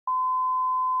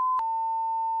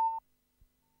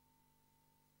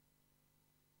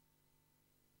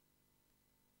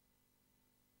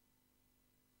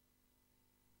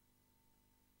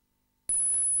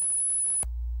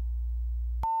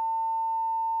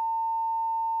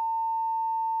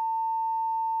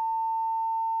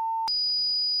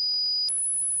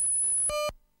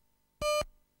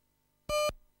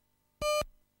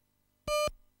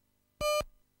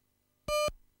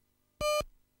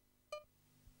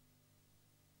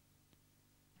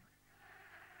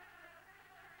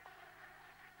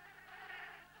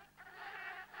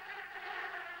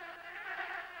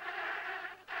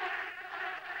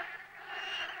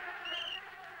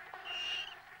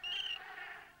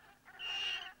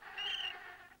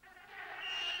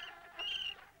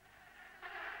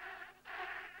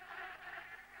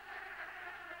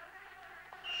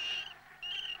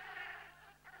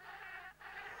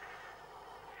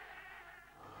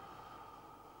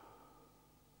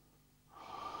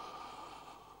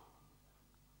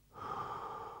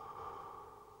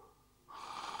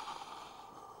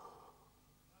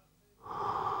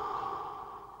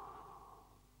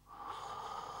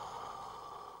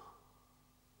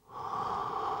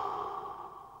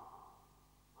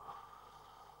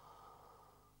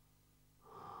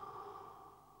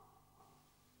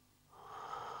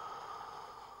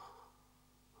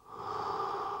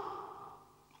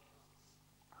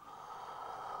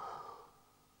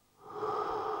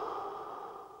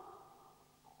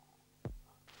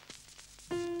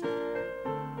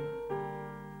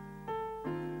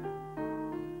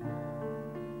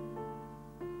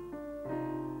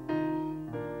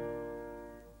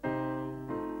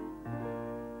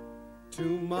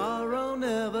Tomorrow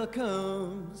never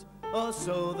comes, or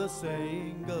so the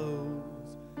saying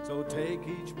goes. So take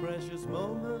each precious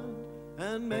moment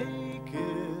and make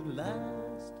it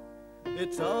last.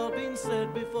 It's all been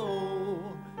said before,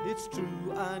 it's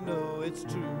true, I know it's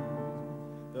true.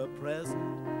 The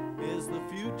present is the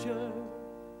future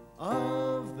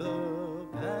of the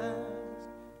past.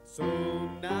 So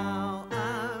now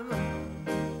I'm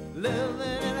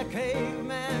living in a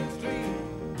caveman's dream.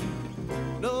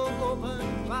 No open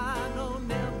fire, no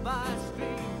nearby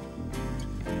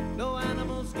stream. No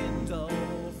animal skins all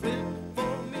fit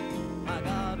for me. I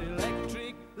got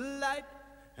electric light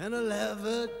and a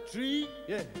lavatory,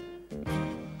 yeah.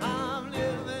 I'm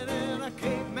living in a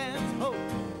caveman's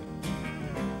home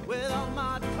with all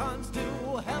my cons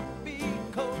to help me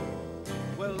cope.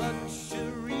 Well,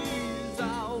 luxuries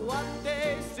are what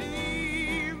they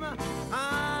seem.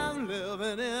 I'm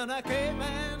living in a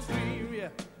caveman's dream, yeah.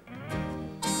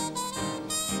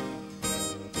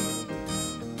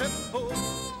 Hip-ho.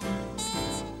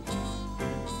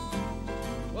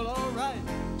 Well, all right.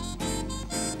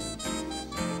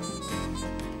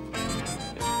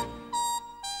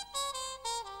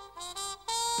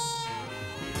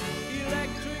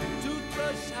 Electric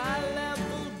toothbrush,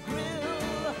 high-level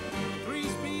grill,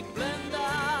 3-speed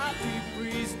blender, deep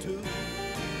freeze too,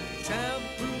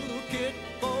 shampoo kit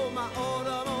for my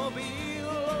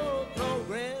automobile.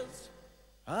 Progress,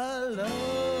 I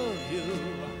love you.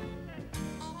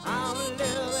 I'm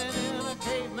living in a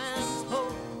caveman's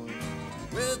home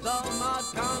with all my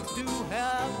cons to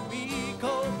help me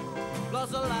cope,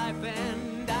 plus a life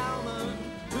endowment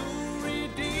to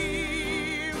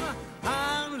redeem.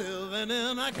 I'm living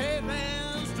in a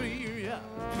caveman's dream, yeah.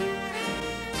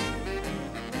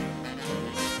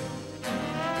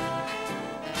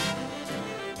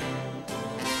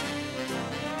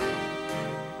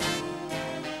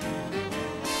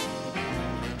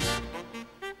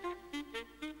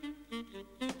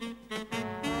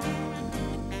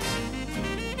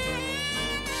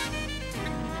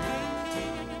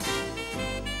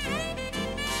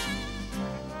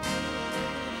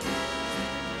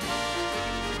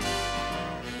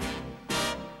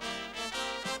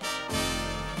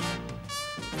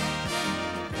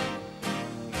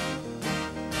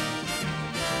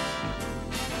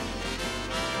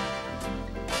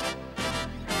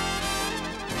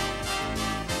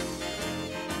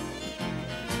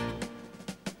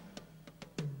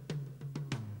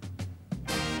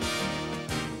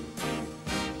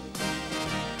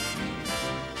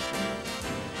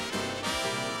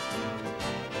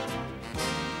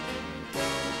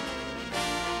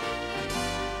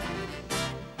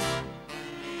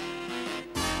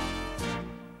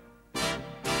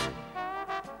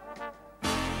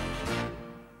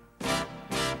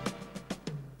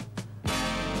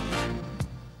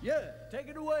 Yeah, take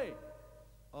it away.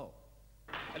 Oh.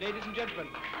 Ladies and gentlemen,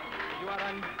 you are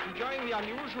enjoying the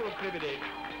unusual privilege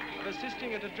of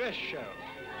assisting at a dress show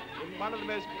in one of the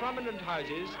most prominent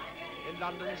houses in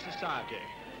London society,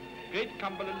 Great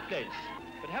Cumberland Place.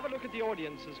 But have a look at the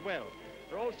audience as well.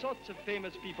 There are all sorts of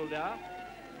famous people there.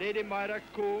 Lady Moira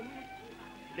Combe,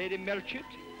 Lady Melchett,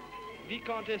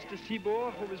 Viscountess de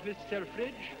Seabourg, who was Miss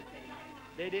Selfridge,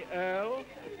 Lady Earl.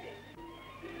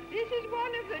 This is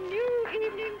one of the new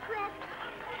evening frocks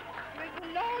with a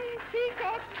long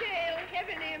peacock tail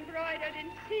heavily embroidered in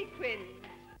sequins.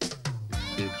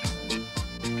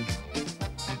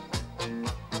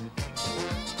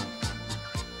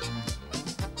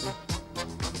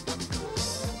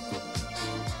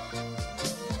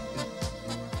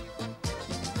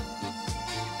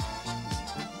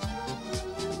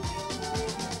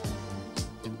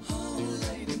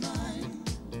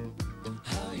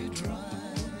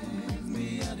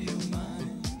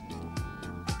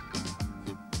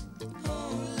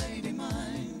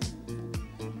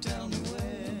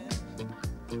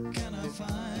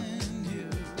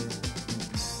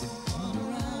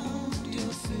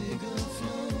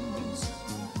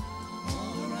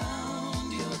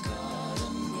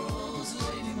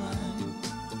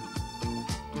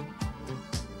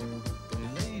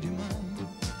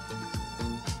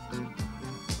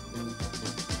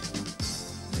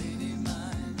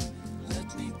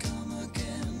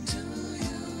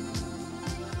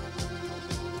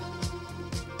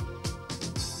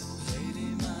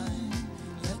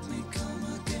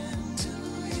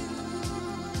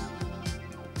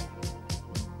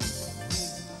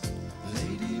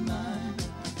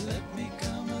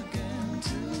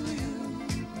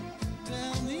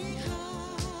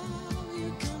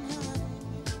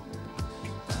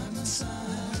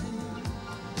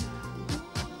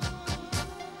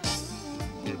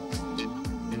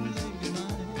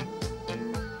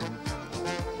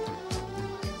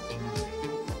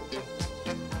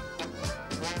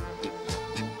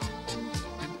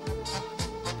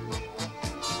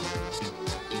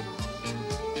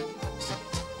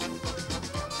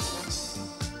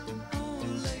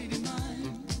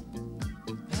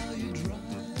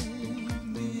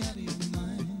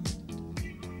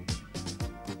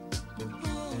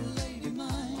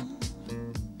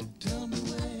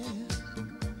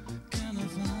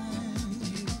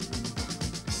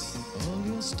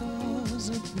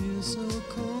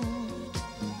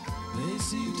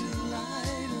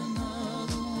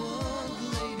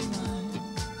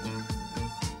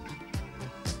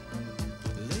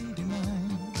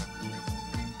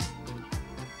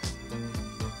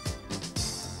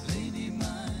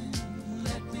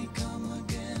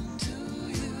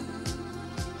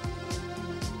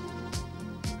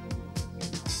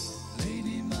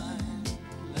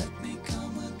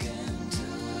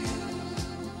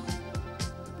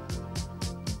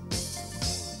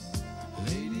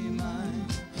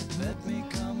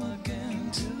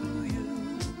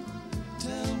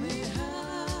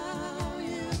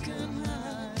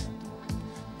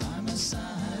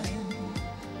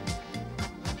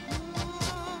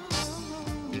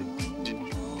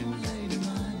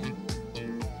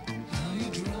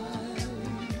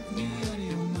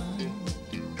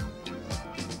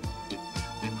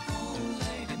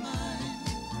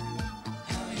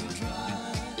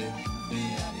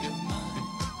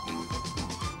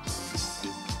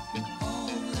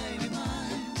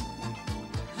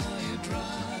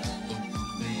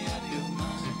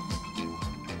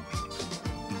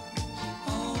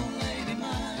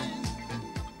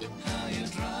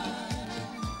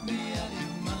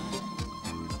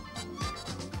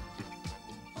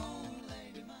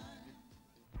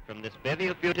 bevy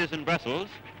of beauties in Brussels,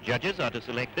 judges are to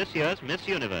select this year's Miss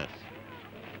Universe.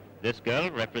 This girl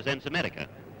represents America.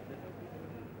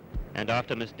 And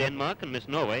after Miss Denmark and Miss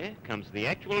Norway comes the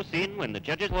actual scene when the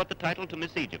judges award the title to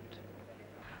Miss Egypt.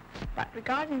 But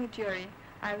regarding the jury,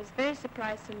 I was very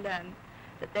surprised to learn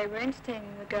that they were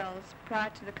entertaining the girls prior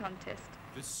to the contest.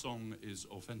 This song is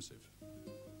offensive.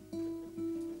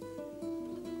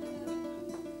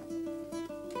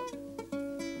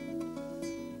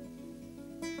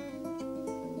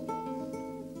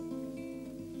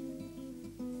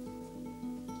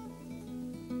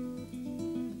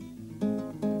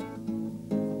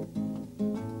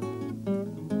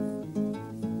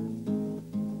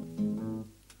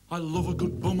 I love a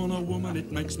good bum on a woman,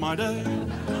 it makes my day.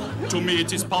 To me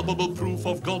it is palpable proof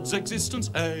of God's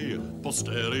existence, A.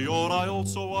 Posterior, I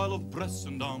love breasts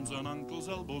and arms and ankles,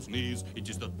 elbows, knees. It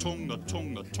is the tongue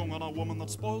on a woman that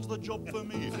spoils the job for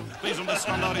me. Please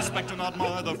understand, I respect and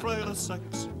admire the frailer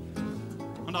sex,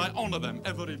 and I honour them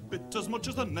every bit as much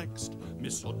as the next.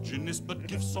 Misogynist, but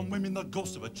give some women the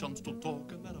ghost of a chance to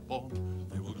talk, and thereupon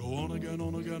they will go on again,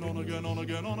 on again, on again, on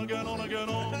again, on again, on again,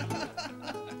 on.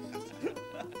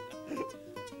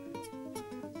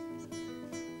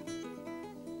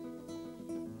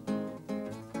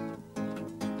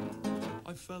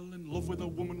 I fell in love with a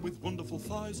woman with wonderful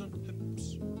thighs and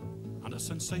hips, and a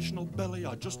sensational belly,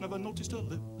 I just never noticed her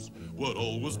lips. Were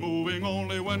always moving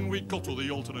only when we got to the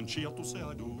altar, and she had to say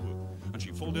I do. And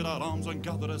she folded her arms and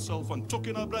gathered herself and took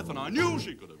in her breath, and I knew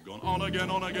she could have gone on again,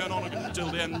 on again, on again, till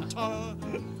the entire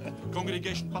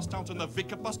congregation passed out and the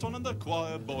vicar passed on and the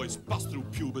choir boys passed through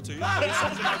puberty. And they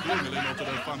something I gloomily noted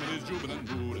their family's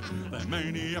jubilant mood, their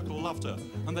maniacal laughter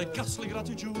and their ghastly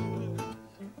gratitude.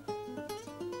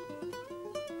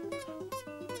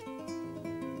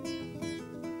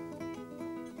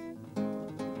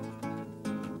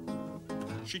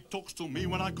 She talks to me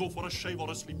when I go for a shave or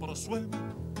a sleep or a swim.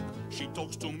 She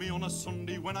talks to me on a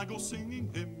Sunday when I go singing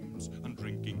hymns, and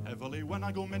drinking heavily when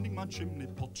I go mending my chimney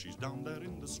pot. She's down there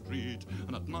in the street,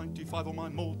 and at 95 on my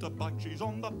motorbike she's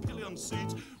on the pillion seat,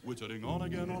 wittering on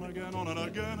again, on again, on and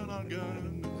again and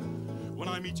again. When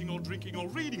I'm eating or drinking or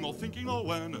reading or thinking or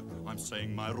when I'm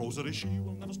saying my rosary, she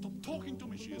will never stop talking to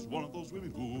me. She is one of those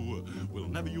women who will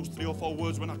never use 3 or 4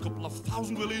 words when a couple of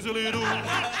thousand will easily do.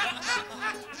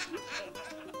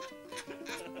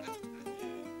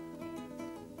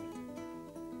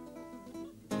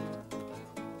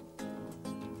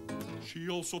 She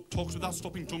also talks without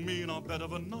stopping to me in our bed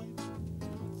of a night,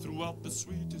 throughout the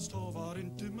sweetest of our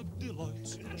intimate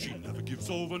delights. She never gives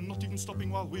over, not even stopping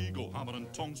while we go hammer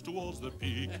and tongs towards the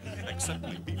peak, except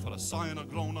maybe for a sigh and a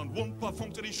groan and one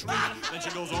perfunctory shriek. Then she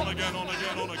goes on again, on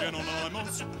again, on again, on, and I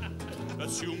must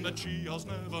assume that she has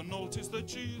never noticed that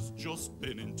she's just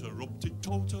been interrupted.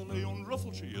 Totally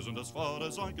unruffled she isn't, as far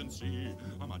as I can see.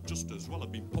 I might just as well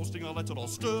have been posting a letter or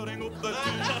stirring up the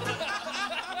tea.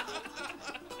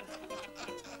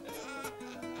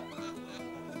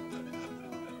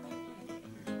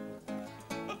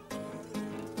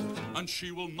 And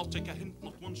she will not take a hint,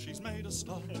 not once she's made a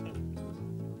start.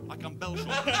 I can belch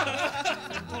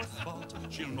or fart.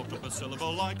 She'll not up a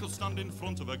syllable. I could stand in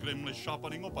front of her grimly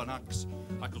sharpening up an axe.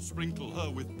 I could sprinkle her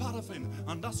with paraffin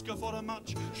and ask her for a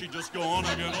match. She'd just go on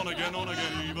again, on again, on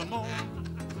again, even more.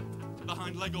 The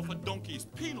hind leg off a donkey's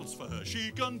peanuts for her. She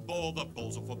can bore the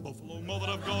balls off a buffalo. Mother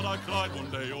of God, I cried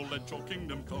one day, oh let your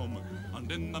kingdom come.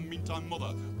 And in the meantime,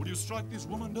 mother, would you strike this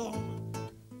woman down?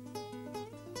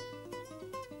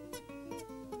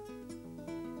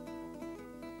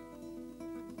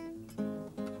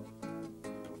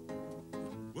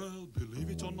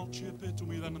 She appeared to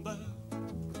me then and there,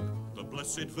 the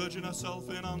Blessed Virgin herself,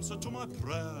 in answer to my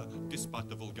prayer. Despite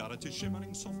the vulgarity,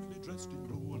 shimmering softly dressed in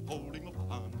blue and holding up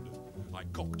a hand, I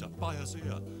cocked her by her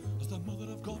ear as the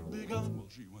Mother of God began. Well,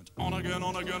 she went on again,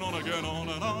 on again, on again, on,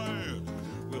 and I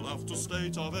will have to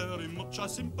state how very much I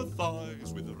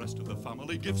sympathise with the rest of the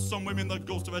family. Give some women the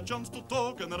ghost of a chance to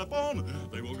talk, and thereupon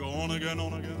they will go on again,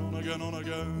 on again, on again, on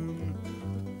again,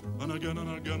 and again,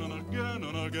 and again, and again,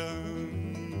 and again.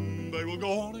 They will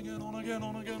go on again, on again,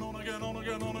 on again, on again, on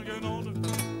again, on again, on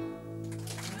again.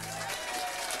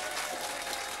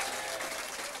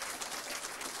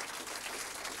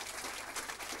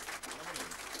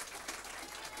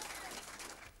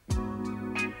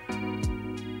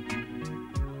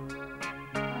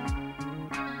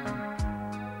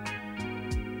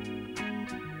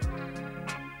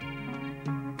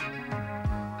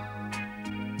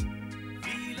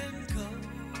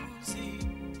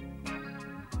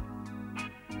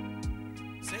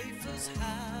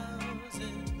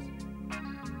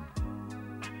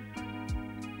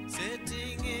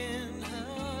 Sitting in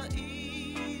her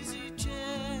easy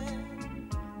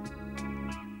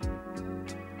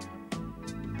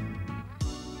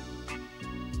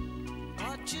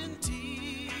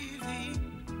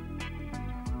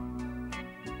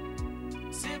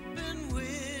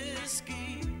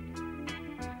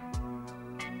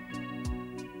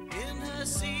her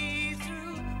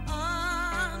see-through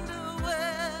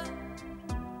underwear.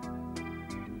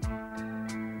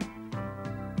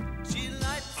 She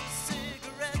lights a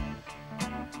cigarette,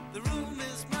 the room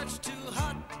is much too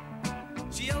hot.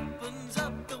 She opens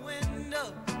up the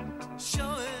window,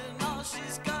 showing all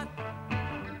she's got.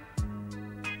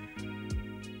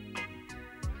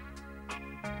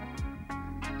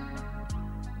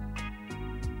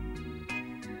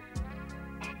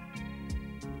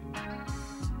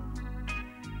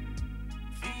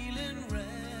 Feeling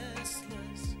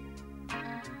restless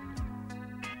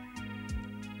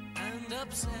and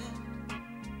upset,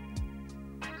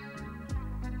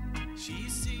 she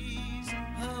sees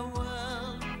her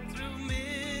world through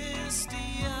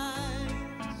misty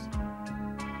eyes.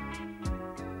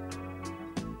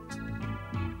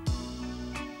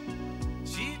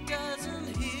 She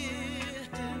doesn't hear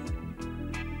him,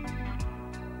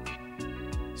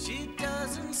 she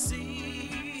doesn't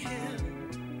see him.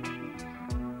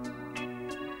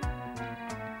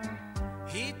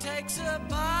 He takes her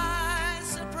by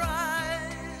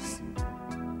surprise.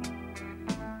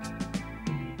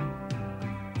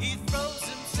 He throws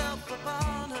himself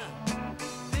upon her,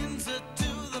 pins her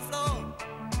to the floor.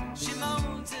 She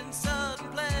moans in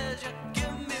sudden pleasure,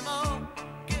 give me more,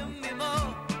 give me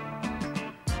more.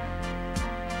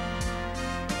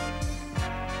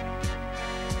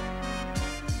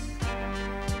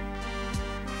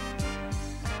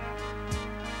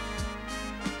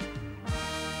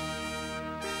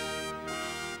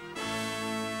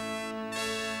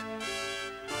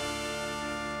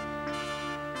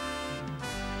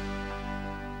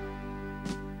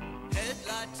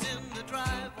 Headlights in the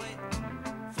driveway,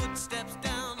 footsteps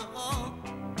down the hall.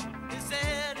 Is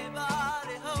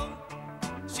anybody home?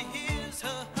 She hears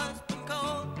her husband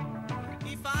call.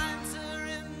 He finds her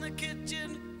in the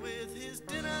kitchen with his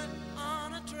dinner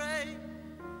on a tray.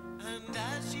 And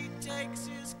as she takes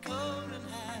his coat and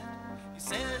hat, he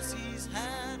says he's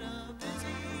had a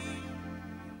busy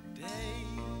day.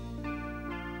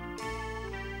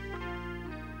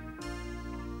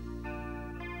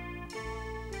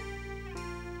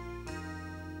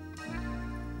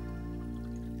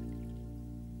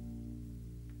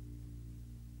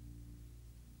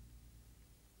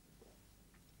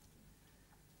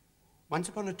 Once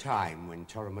upon a time, when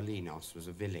Torremolinos was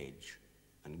a village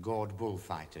and gored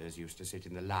bullfighters used to sit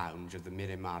in the lounge of the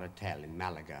Miramar Hotel in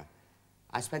Malaga,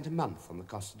 I spent a month on the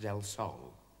Costa del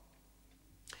Sol.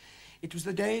 It was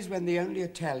the days when the only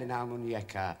hotel in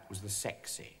Almuñeca was the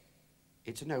Sexy.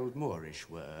 It's an old Moorish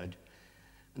word.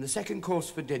 And the second course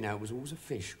for dinner was always a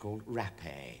fish called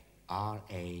rape,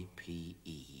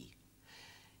 R-A-P-E.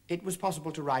 It was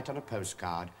possible to write on a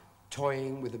postcard,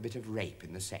 toying with a bit of rape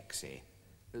in the Sexy.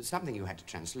 Something you had to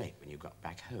translate when you got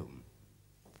back home.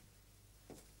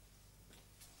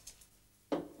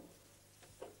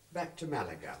 Back to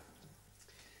Malaga.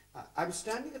 I was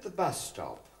standing at the bus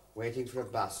stop, waiting for a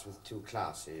bus with two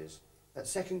classes. That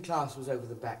second class was over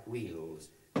the back wheels,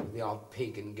 with the odd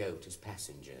pig and goat as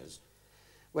passengers,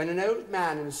 when an old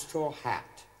man in a straw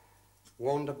hat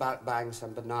warned about buying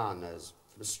some bananas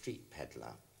from a street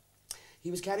peddler. He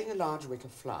was carrying a large wicker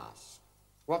flask.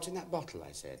 "What's in that bottle?"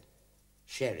 I said.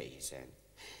 "Sherry," he said.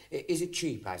 "Is it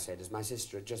cheap?" I said, as my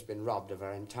sister had just been robbed of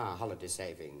her entire holiday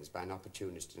savings by an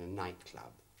opportunist in a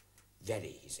nightclub.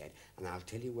 "Very," he said, "and I'll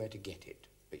tell you where to get it,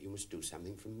 but you must do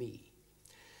something for me.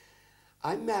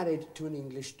 I'm married to an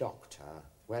English doctor.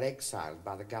 We're exiled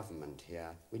by the government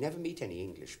here. We never meet any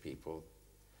English people.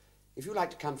 If you like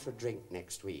to come for a drink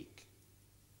next week,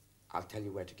 I'll tell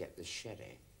you where to get this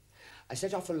sherry." I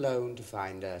set off alone to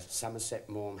find a Somerset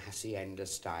Maugham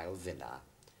hacienda-style villa,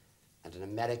 and an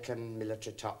American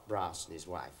military top brass and his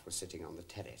wife were sitting on the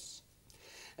terrace.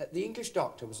 The English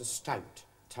doctor was a stout,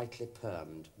 tightly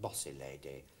permed, bossy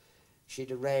lady.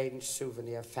 She'd arranged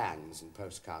souvenir fans and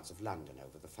postcards of London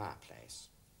over the fireplace.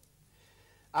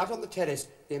 Out on the terrace,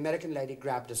 the American lady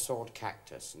grabbed a sword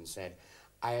cactus and said,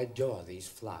 "I adore these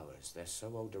flowers. They're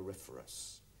so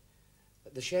odoriferous."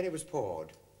 The sherry was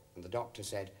poured, and the doctor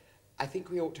said, "I think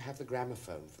we ought to have the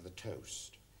gramophone for the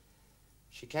toast."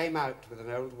 She came out with an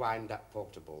old wind-up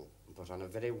portable and put on a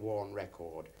very worn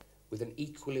record with an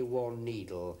equally worn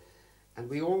needle, and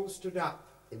we all stood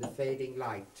up in the fading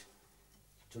light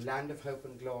to Land of Hope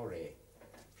and Glory,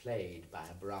 played by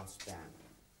a brass band.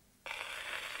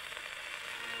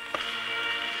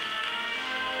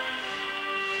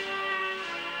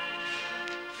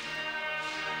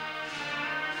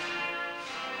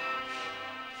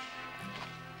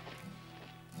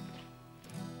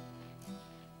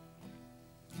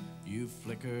 You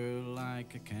flicker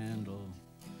like a candle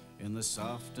in the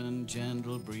soft and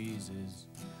gentle breezes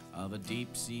of a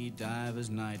deep-sea diver's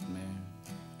nightmare.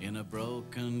 In a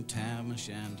broken tam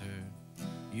o'shanter,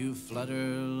 you flutter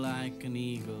like an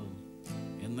eagle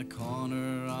in the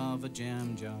corner of a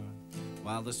jam jar,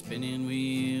 while the spinning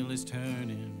wheel is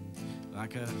turning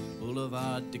like a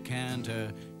boulevard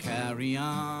decanter. Carry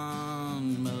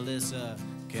on, Melissa,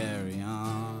 carry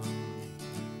on.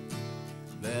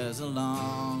 There's a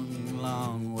long,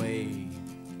 long way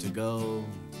to go.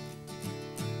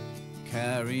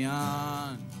 Carry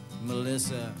on,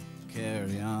 Melissa,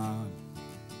 carry on.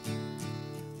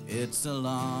 It's a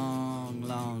long,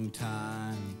 long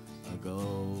time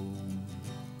ago.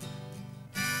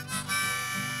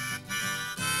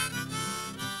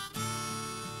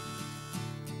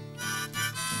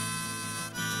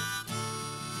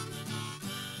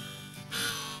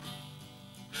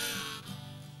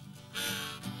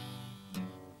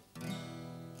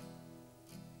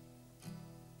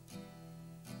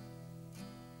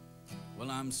 Well,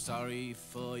 I'm sorry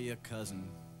for your cousin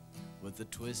with the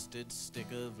twisted stick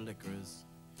of licorice,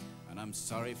 and I'm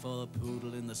sorry for the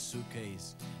poodle in the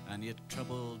suitcase and your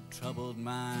troubled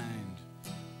mind.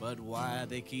 But why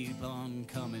they keep on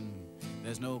coming,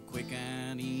 there's no quick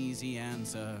and easy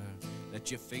answer.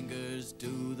 Let your fingers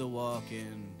do the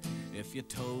walking if your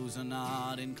toes are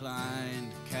not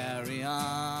inclined. Carry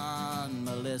on,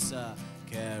 Melissa,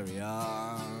 carry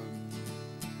on.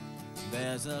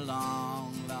 There's a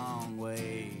long, long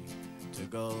way to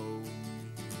go.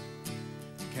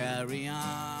 Carry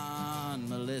on,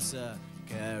 Melissa,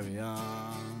 carry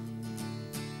on.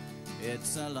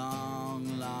 It's a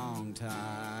long, long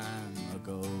time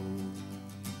ago.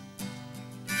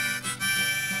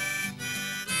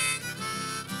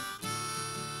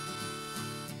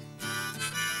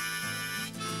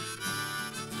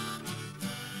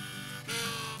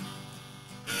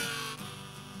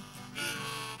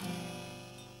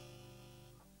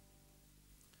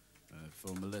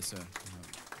 For Melissa.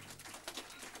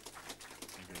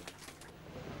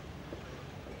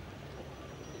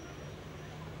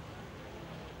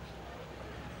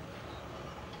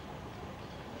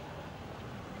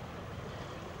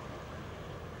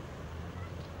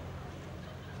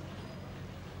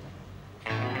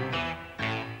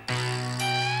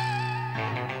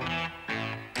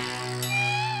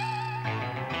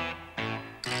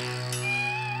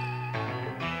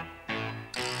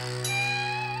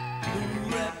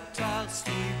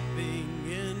 Sleeping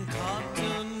in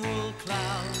cotton wool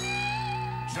clouds,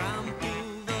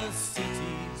 trample the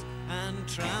cities and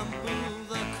trample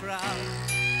the crowd.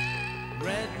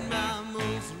 Red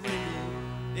mammals wriggle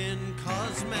in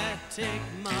cosmetic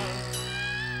mud.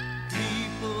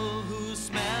 People who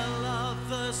smell of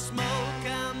the smoke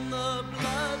and the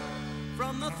blood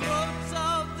from the throats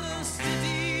of the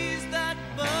cities that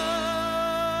burn.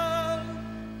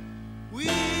 We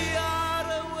are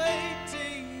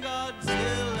awaiting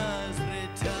Godzilla's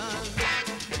return.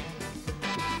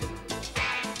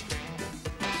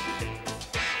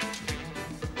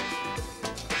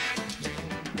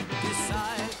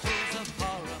 Disciples of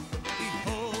horror,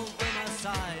 behold the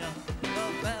Messiah, the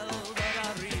velvet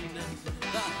arena,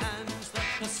 the hands that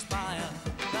perspire,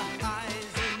 the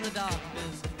eyes in the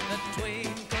darkness that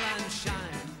twinkle and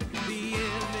shine. The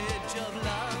image of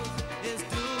love is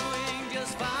doing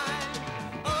just fine.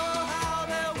 Oh, how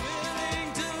they're willing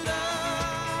to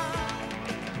learn.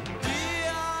 We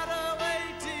are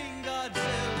awaiting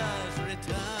Godzilla's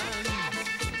return.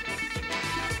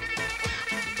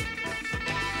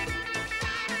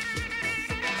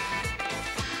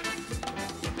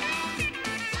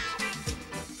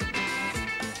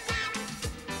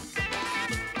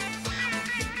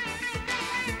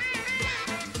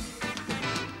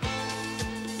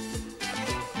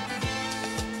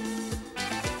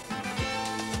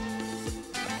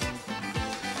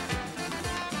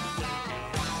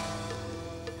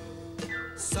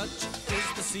 Such is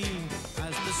the scene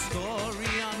as the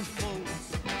story unfolds.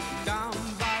 Down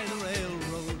by the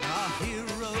railroad, our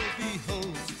hero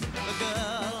beholds the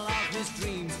girl of his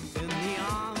dreams in the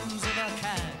arms